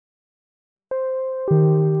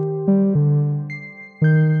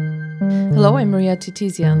Hello, I'm Maria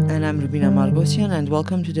Titizian. And I'm Rubina Margosian, and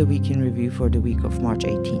welcome to the Week in Review for the week of March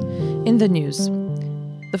 18. In the news,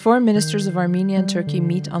 the foreign ministers of Armenia and Turkey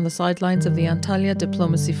meet on the sidelines of the Antalya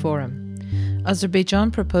Diplomacy Forum. Azerbaijan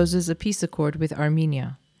proposes a peace accord with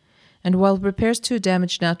Armenia. And while repairs to a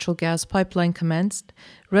damaged natural gas pipeline commenced,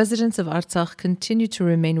 residents of Artsakh continue to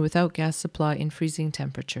remain without gas supply in freezing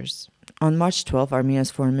temperatures. On March 12,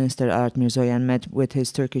 Armenia's Foreign Minister Arat Mirzoyan met with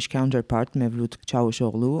his Turkish counterpart Mevlut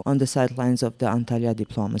Çavuşoğlu on the sidelines of the Antalya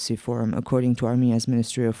Diplomacy Forum. According to Armenia's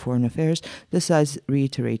Ministry of Foreign Affairs, the sides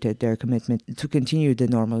reiterated their commitment to continue the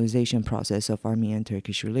normalization process of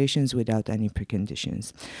Armenian-Turkish relations without any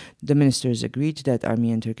preconditions. The ministers agreed that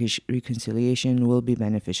Armenian-Turkish reconciliation will be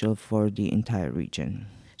beneficial for the entire region.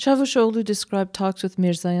 Çavuşoğlu described talks with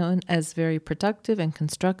Mirzoyan as very productive and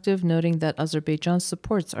constructive, noting that Azerbaijan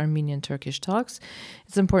supports Armenian-Turkish talks.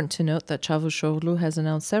 It's important to note that Çavuşoğlu has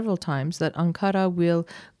announced several times that Ankara will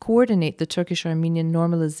coordinate the Turkish-Armenian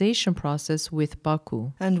normalization process with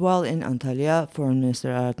Baku. And while in Antalya, Foreign Minister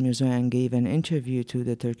Arat Mirzoyan gave an interview to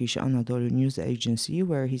the Turkish Anadolu news agency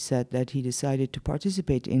where he said that he decided to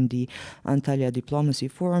participate in the Antalya Diplomacy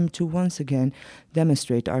Forum to once again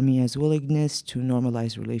demonstrate Armenia's willingness to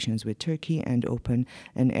normalize relations with Turkey and open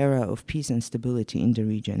an era of peace and stability in the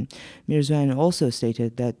region. Mirzoyan also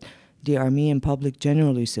stated that the Armenian public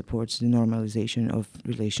generally supports the normalization of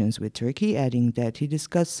relations with Turkey, adding that he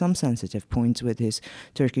discussed some sensitive points with his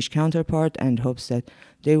Turkish counterpart and hopes that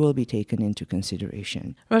they will be taken into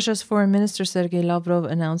consideration. Russia's Foreign Minister Sergei Lavrov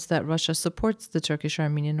announced that Russia supports the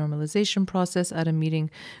Turkish-Armenian normalization process at a meeting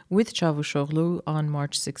with Çavuşoğlu on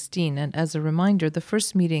March 16. And as a reminder, the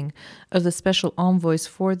first meeting of the special envoys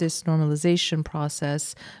for this normalization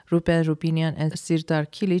process, Ruben Rubinian and Sirdar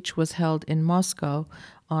Kilic, was held in Moscow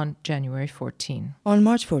on January 14. On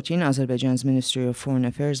March 14, Azerbaijan's Ministry of Foreign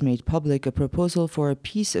Affairs made public a proposal for a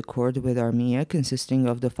peace accord with Armenia consisting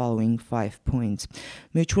of the following 5 points: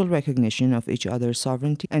 mutual recognition of each other's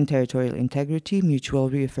sovereignty and territorial integrity, mutual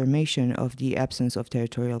reaffirmation of the absence of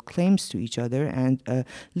territorial claims to each other, and a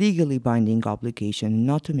legally binding obligation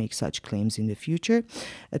not to make such claims in the future,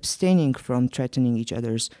 abstaining from threatening each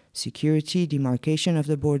other's security, demarcation of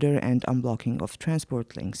the border, and unblocking of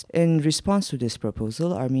transport links. In response to this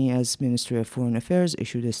proposal, Armenia's Ministry of Foreign Affairs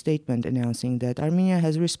issued a statement announcing that Armenia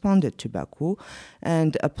has responded to Baku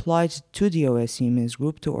and applied to the OSCE Minsk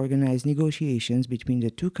Group to organize negotiations between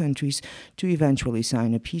the two countries to eventually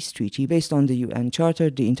sign a peace treaty based on the UN Charter,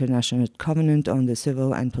 the International Covenant on the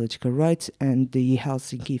Civil and Political Rights, and the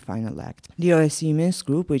Helsinki Final Act. The OSCE Minsk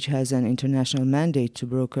Group, which has an international mandate to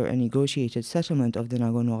broker a negotiated settlement of the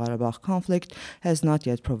Nagorno-Karabakh conflict, has not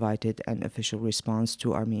yet provided an official response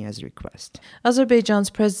to Armenia's request. Azerbaijan's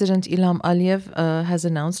President Ilham Aliyev has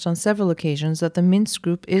announced on several occasions that the Minsk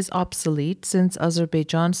Group is obsolete since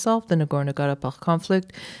Azerbaijan solved the Nagorno-Karabakh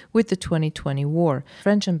conflict with the 2020 war.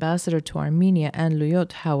 French ambassador to Armenia, Anne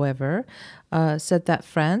Luyot, however, said that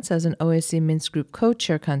France, as an OSCE Minsk Group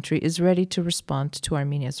co-chair country, is ready to respond to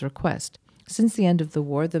Armenia's request. Since the end of the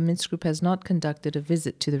war, the Minsk Group has not conducted a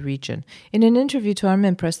visit to the region. In an interview to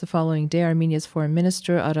Armen Press the following day, Armenia's Foreign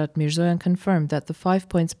Minister Arat Mirzoyan confirmed that the 5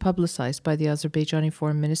 points publicized by the Azerbaijani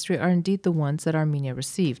Foreign Ministry are indeed the ones that Armenia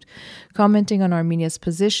received. Commenting on Armenia's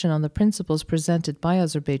position on the principles presented by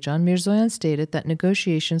Azerbaijan, Mirzoyan stated that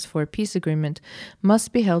negotiations for a peace agreement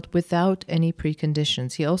must be held without any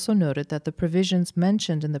preconditions. He also noted that the provisions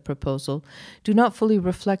mentioned in the proposal do not fully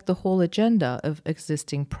reflect the whole agenda of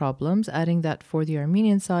existing problems, adding that for the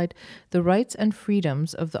Armenian side, the rights and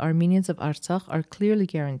freedoms of the Armenians of Artsakh are clearly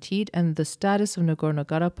guaranteed and the status of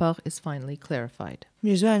Nagorno-Karabakh is finally clarified.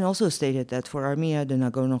 Mirzoyan also stated that for Armenia, the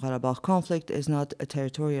Nagorno-Karabakh conflict is not a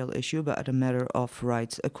territorial issue but a matter of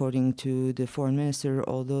rights. According to the foreign minister,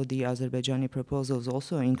 although the Azerbaijani proposals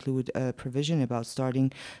also include a provision about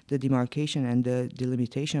starting the demarcation and the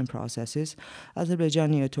delimitation processes,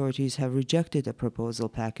 Azerbaijani authorities have rejected a proposal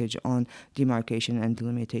package on demarcation and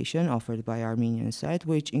delimitation offered by Armenian side,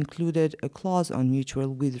 which included a clause on mutual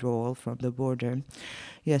withdrawal from the border.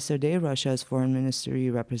 Yesterday, Russia's foreign ministry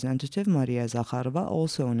representative Maria Zakharova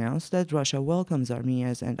also announced that Russia welcomes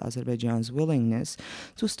Armenia's and Azerbaijan's willingness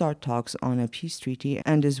to start talks on a peace treaty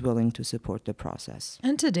and is willing to support the process.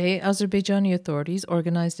 And today, Azerbaijani authorities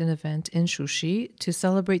organized an event in Shushi to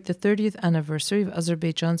celebrate the 30th anniversary of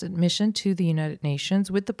Azerbaijan's admission to the United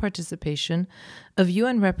Nations with the participation of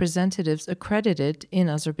UN representatives accredited in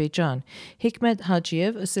Azerbaijan. Hikmet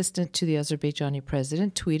Hajiev, assistant to the Azerbaijani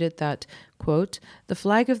president, tweeted that, quote, "The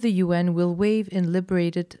flag of the UN will wave in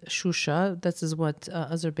liberated Shusha," this is what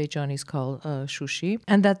Azerbaijanis call Shushi,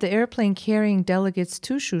 "and that the airplane carrying delegates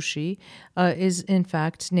to Shushi is in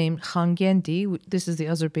fact named Khangendi." This is the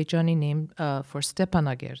Azerbaijani name for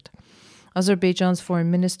Stepanakert. Azerbaijan's Foreign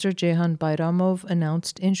Minister Ceyhan Bayramov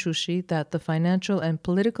announced in Shushi that the financial and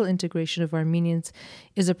political integration of Armenians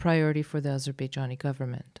is a priority for the Azerbaijani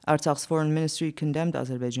government. Artsakh's foreign ministry condemned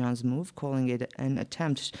Azerbaijan's move, calling it an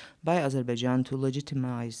attempt by Azerbaijan to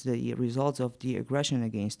legitimize the results of the aggression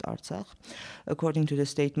against Artsakh. According to the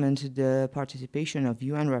statement, the participation of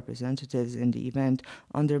UN representatives in the event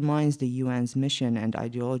undermines the UN's mission and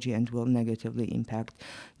ideology and will negatively impact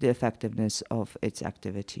the effectiveness of its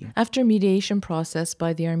activity. After mediation process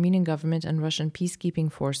by the Armenian government and Russian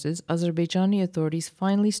peacekeeping forces, Azerbaijani authorities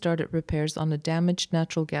finally started repairs on a damaged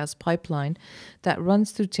natural gas pipeline that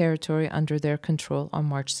runs through territory under their control on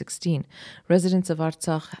March 16. Residents of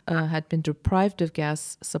Artsakh had been deprived of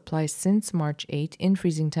gas supply since March 8 in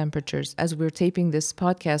freezing temperatures. As we're taping this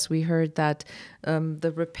podcast, we heard that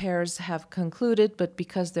the repairs have concluded, but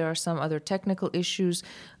because there are some other technical issues,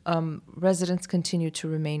 residents continue to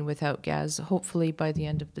remain without gas. Hopefully by the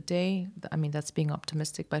end of the day, I mean, that's being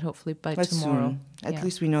optimistic, but hopefully by tomorrow. At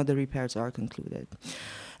least we know the repairs are concluded.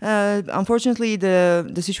 Unfortunately,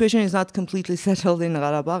 the situation is not completely settled in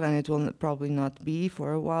Karabakh, and it will probably not be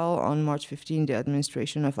for a while. On March 15, the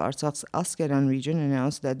administration of Artsakh's Askeran region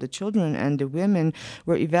announced that the children and the women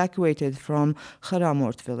were evacuated from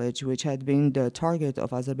Kharamort village, which had been the target of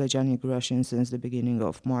Azerbaijani aggression since the beginning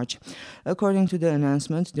of March. According to the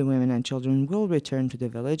announcement, the women and children will return to the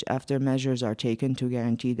village after measures are taken to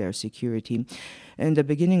guarantee their security. In the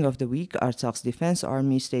beginning of the week, Artsakh's Defense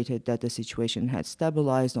Army stated that the situation had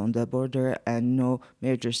stabilized on the border and no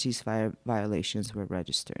major ceasefire violations were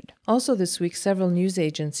registered. Also this week, several news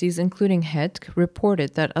agencies, including HETK,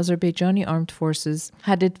 reported that Azerbaijani armed forces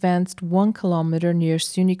had advanced 1 kilometer near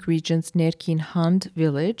Sunik region's Nerkin Hand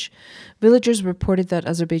village. Villagers reported that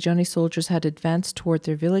Azerbaijani soldiers had advanced toward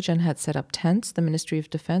their village and had set up tents. The Ministry of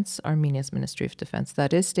Defense, Armenia's Ministry of Defense,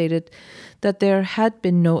 that is, stated that there had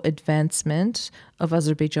been no advancement of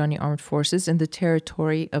Azerbaijani armed forces in the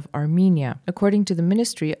territory of Armenia. According to the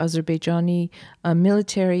ministry, Azerbaijani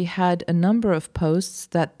military had a number of posts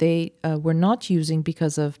that they were not using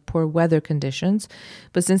because of poor weather conditions,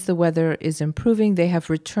 but since the weather is improving, they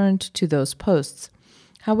have returned to those posts.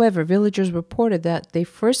 However, villagers reported that they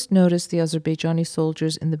first noticed the Azerbaijani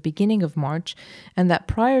soldiers in the beginning of March, and that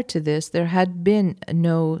prior to this, there had been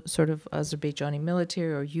no sort of Azerbaijani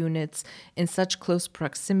military or units in such close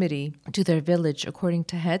proximity to their village. According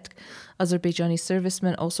to HETK, Azerbaijani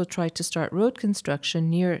servicemen also tried to start road construction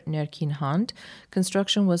near Nerkin Hand.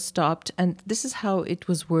 Construction was stopped, and this is how it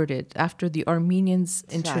was worded after the Armenians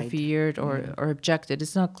interfered or objected.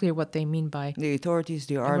 It's not clear what they mean by the authorities,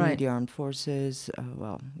 the army, the armed forces.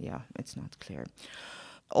 It's not clear.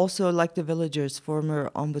 Also, like the villagers, former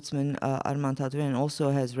ombudsman Arman Tadrian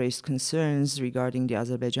also has raised concerns regarding the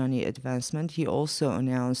Azerbaijani advancement. He also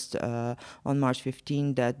announced on March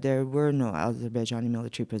 15 that there were no Azerbaijani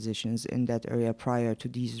military positions in that area prior to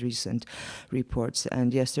these recent reports.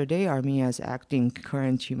 And yesterday, Armenia's acting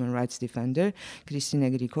current human rights defender, Christina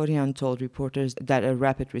Grigorian, told reporters that a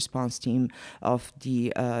rapid response team of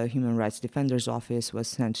the Human Rights Defender's Office was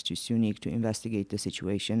sent to Sunik to investigate the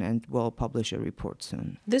situation and will publish a report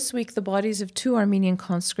soon. This week, the bodies of 2 Armenian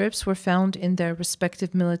conscripts were found in their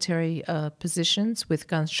respective military positions with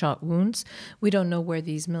gunshot wounds. We don't know where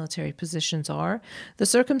these military positions are. The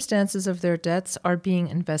circumstances of their deaths are being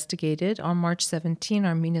investigated. On March 17,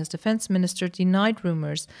 Armenia's defense minister denied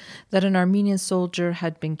rumors that an Armenian soldier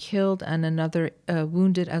had been killed and another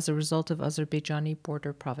wounded as a result of Azerbaijani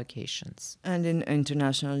border provocations. And in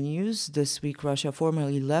international news, this week, Russia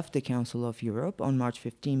formally left the Council of Europe on March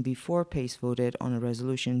 15 before PACE voted on a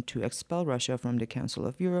resolution to expel Russia from the Council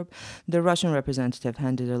of Europe. The Russian representative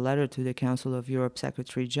handed a letter to the Council of Europe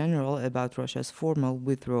Secretary General about Russia's formal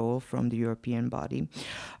withdrawal from the European body.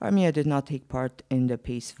 Armenia did not take part in the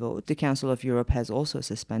PACE vote. The Council of Europe has also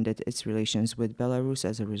suspended its relations with Belarus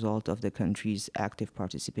as a result of the country's active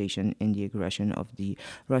participation in the aggression of the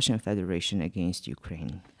Russian Federation against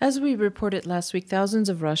Ukraine. As we reported last week, thousands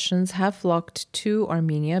of Russians have flocked to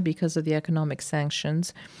Armenia because of the economic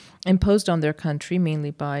sanctions imposed on their country,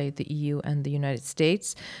 mainly by the EU and the United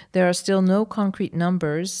States. There are still no concrete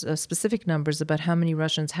numbers, specific numbers about how many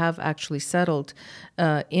Russians have actually settled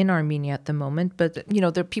in Armenia at the moment. But,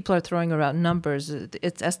 people are throwing around numbers.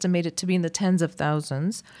 It's estimated to be in the tens of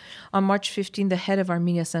thousands. On March 15, the head of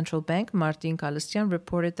Armenia Central Bank, Martin Kalistyan,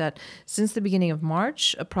 reported that since the beginning of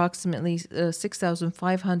March, approximately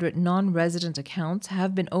 6,500 non-resident accounts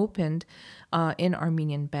have been opened in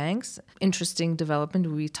Armenian banks. Interesting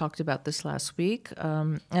development. We talked about this last week.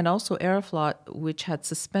 And also Aeroflot, which had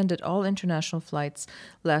suspended all international flights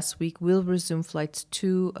last week, will resume flights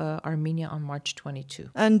to Armenia on March 22.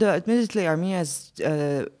 And admittedly, Armenia has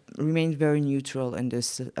remained very neutral in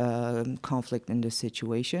this conflict, in this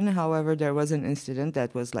situation. However, there was an incident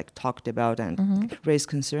that was talked about and raised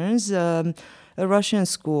concerns. A Russian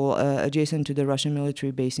school adjacent to the Russian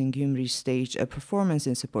military base in Gyumri staged a performance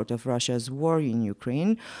in support of Russia's war in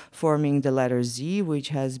Ukraine, forming the letter Z, which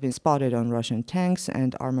has been spotted on Russian tanks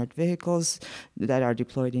and armored vehicles that are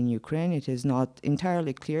deployed in Ukraine. It is not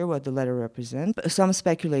entirely clear what the letter represents. Some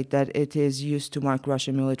speculate that it is used to mark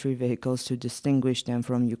Russian military vehicles to distinguish them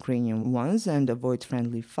from Ukrainian ones and avoid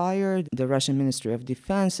friendly fire. The Russian Ministry of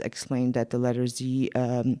Defense explained that the letter Z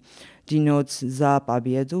denotes Za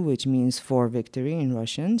Pobyedu, which means for victory in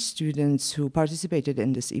Russian. Students who participated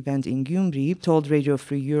in this event in Gyumri told Radio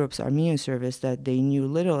Free Europe's Armenian service that they knew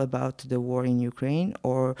little about the war in Ukraine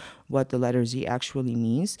or what the letter Z actually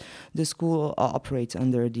means. The school operates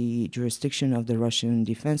under the jurisdiction of the Russian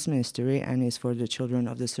Defense Ministry and is for the children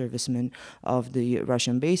of the servicemen of the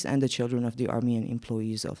Russian base and the children of the Armenian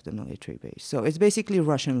employees of the military base. So it's basically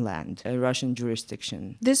Russian land, a Russian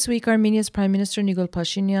jurisdiction. This week, Armenia's Prime Minister Nikol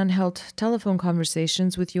Pashinyan held telephone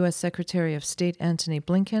conversations with U.S. Secretary of State Antony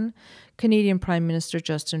Blinken, Canadian Prime Minister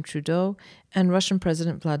Justin Trudeau, and Russian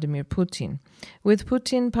President Vladimir Putin. With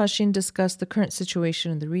Putin, Pashin discussed the current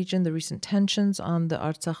situation in the region, the recent tensions on the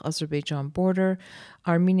Artsakh-Azerbaijan border,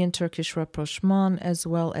 Armenian-Turkish rapprochement, as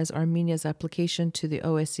well as Armenia's application to the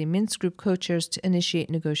OSCE Minsk Group co-chairs to initiate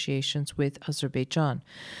negotiations with Azerbaijan.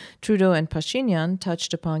 Trudeau and Pashinyan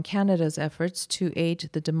touched upon Canada's efforts to aid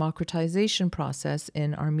the democratization process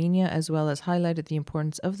in Armenia, as well as highlighted the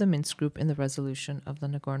importance of the Minsk Group in the resolution of the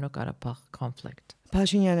Nagorno-Karabakh conflict.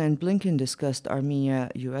 Pashinyan and Blinken discussed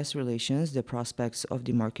Armenia-U.S. relations, the prospects of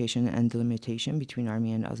demarcation and delimitation between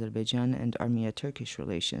Armenia and Azerbaijan, and Armenia-Turkish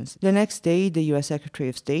relations. The next day, the U.S. Secretary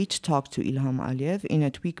of State talked to Ilham Aliyev. In a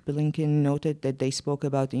tweet, Blinken noted that they spoke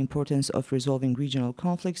about the importance of resolving regional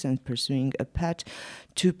conflicts and pursuing a path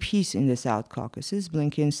to peace in the South Caucasus.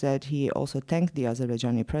 Blinken said he also thanked the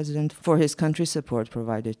Azerbaijani president for his country's support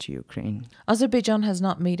provided to Ukraine. Azerbaijan has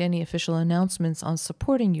not made any official announcements on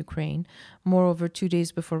supporting Ukraine. Moreover, 2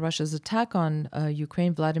 days before Russia's attack on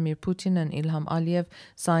Ukraine, Vladimir Putin and Ilham Aliyev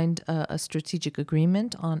signed a strategic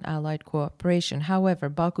agreement on allied cooperation. However,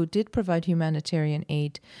 Baku did provide humanitarian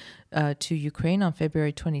aid to Ukraine. On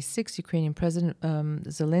February 26, Ukrainian President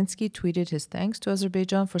Zelensky tweeted his thanks to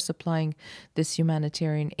Azerbaijan for supplying this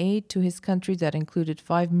humanitarian aid to his country that included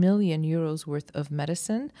 5 million euros worth of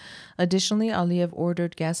medicine. Additionally, Aliyev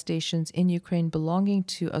ordered gas stations in Ukraine belonging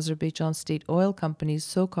to Azerbaijan state oil companies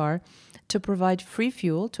SOCAR to provide free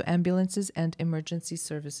fuel to ambulances and emergency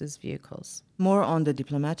services vehicles. More on the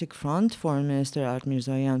diplomatic front, Foreign Minister Arat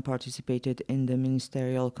Mirzoyan participated in the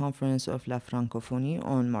Ministerial Conference of La Francophonie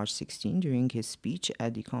on March 16. During his speech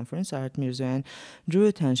at the conference, Arat Mirzoyan drew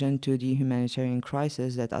attention to the humanitarian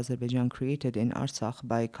crisis that Azerbaijan created in Artsakh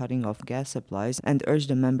by cutting off gas supplies and urged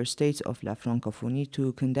the member states of La Francophonie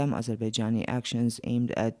to condemn Azerbaijani actions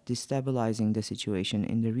aimed at destabilizing the situation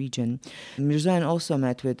in the region. Mirzoyan also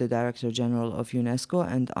met with the Director General of UNESCO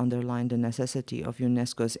and underlined the necessity of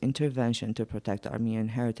UNESCO's intervention to protect Armenian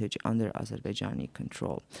heritage under Azerbaijani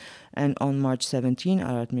control. And on March 17,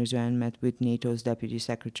 Arat Mirzoyan met with NATO's Deputy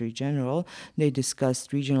Secretary General. They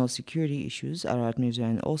discussed regional security issues. Arat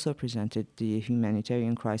Mirzoyan also presented the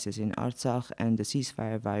humanitarian crisis in Artsakh and the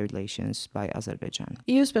ceasefire violations by Azerbaijan.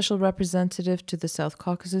 EU Special Representative to the South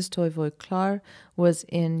Caucasus, Toyvoy Klar, was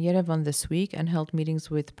in Yerevan this week and held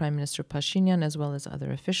meetings with Prime Minister Pashinyan as well as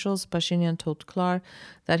other officials. Pashinyan told Klar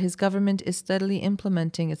that his government is steadily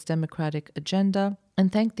implementing its democratic agenda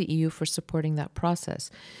and thanked the EU for supporting that process.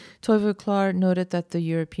 Toyvoy Klar noted that the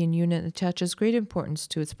European Union attaches great importance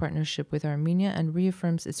to its partnership with Armenia and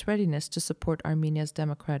reaffirms its readiness to support Armenia's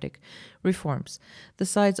democratic reforms. The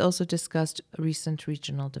sides also discussed recent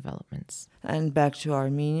regional developments. And back to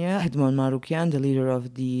Armenia, Edmond Marukyan, the leader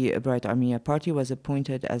of the Bright Armenia Party, was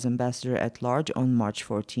appointed as ambassador at large on March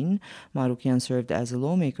 14. Marukyan served as a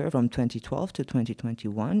lawmaker from 2012 to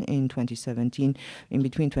 2021. In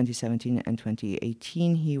between 2017 and 2018,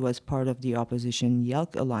 2018, he was part of the opposition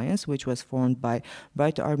Yelk alliance, which was formed by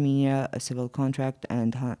Bright Armenia, a Civil Contract,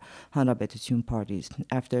 and Hanabetyun parties.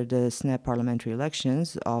 After the SNAP parliamentary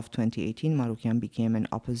elections of 2018, Marukyan became an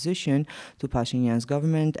opposition to Pashinyan's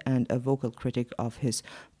government and a vocal critic of his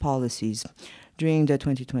policies. During the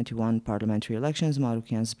 2021 parliamentary elections,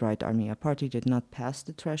 Marukyan's Bright Armenia party did not pass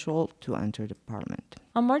the threshold to enter the parliament.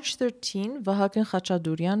 On March 13, Vahagn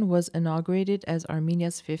Khachaturian was inaugurated as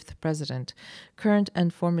Armenia's fifth president. Current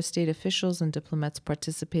and former state officials and diplomats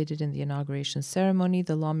participated in the inauguration ceremony.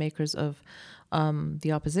 The lawmakers of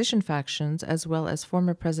the opposition factions, as well as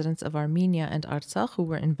former presidents of Armenia and Artsakh who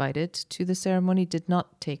were invited to the ceremony, did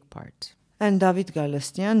not take part. And David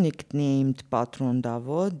Galestyan, nicknamed Patron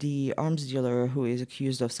Davo, the arms dealer who is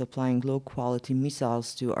accused of supplying low-quality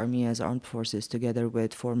missiles to Armenia's armed forces together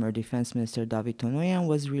with former Defense Minister David Tonoyan,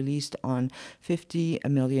 was released on 50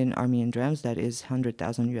 million Armenian drams, that is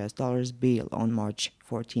 $100,000 bail, on March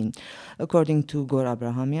 14. According to Gor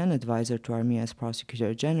Abrahamian, advisor to Armenia's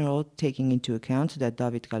Prosecutor General, taking into account that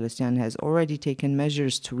David Galestyan has already taken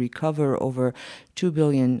measures to recover over 2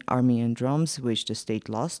 billion Armenian drums, which the state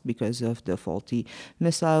lost because of the faulty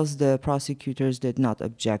missiles, the prosecutors did not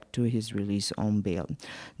object to his release on bail.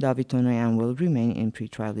 David Tonoyan will remain in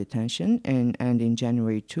pretrial detention, and in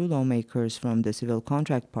January, two lawmakers from the Civil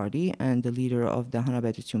Contract Party and the leader of the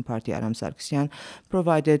Hanabetyun Party, Aram Sargsyan,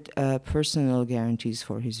 provided personal guarantees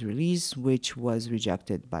for his release, which was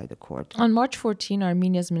rejected by the court. On March 14,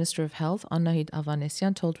 Armenia's Minister of Health, Annahid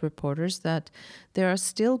Avanesyan, told reporters that there are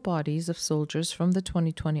still bodies of soldiers from the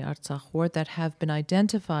 2020 Artsakh War that have been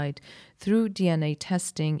identified through DNA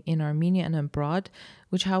testing in Armenia and abroad,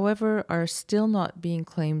 which, however, are still not being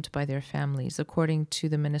claimed by their families. According to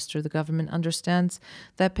the minister, the government understands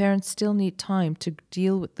that parents still need time to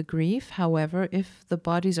deal with the grief. However, if the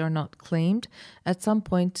bodies are not claimed, at some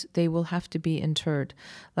point they will have to be interred.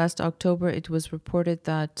 Last October, it was reported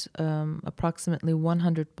that approximately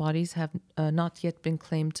 100 bodies have not yet been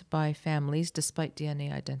claimed by families despite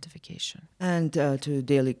DNA identification. And to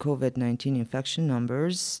daily COVID-19 infection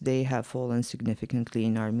numbers, they have fallen significantly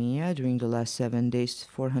in Armenia. During the last 7 days,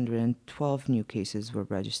 412 new cases were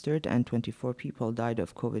registered and 24 people died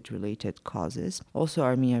of COVID-related causes. Also,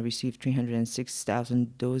 Armenia received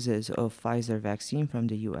 306,000 doses of Pfizer vaccine from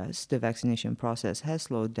the U.S. The vaccination process has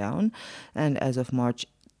slowed down, and as of March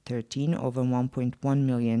 13, over 1.1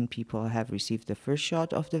 million people have received the first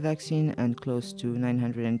shot of the vaccine, and close to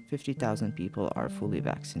 950,000 people are fully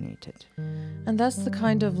vaccinated. And that's the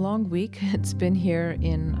kind of long week it's been here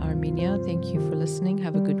in Armenia. Thank you for listening.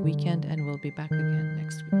 Have a good weekend, and we'll be back again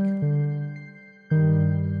next week.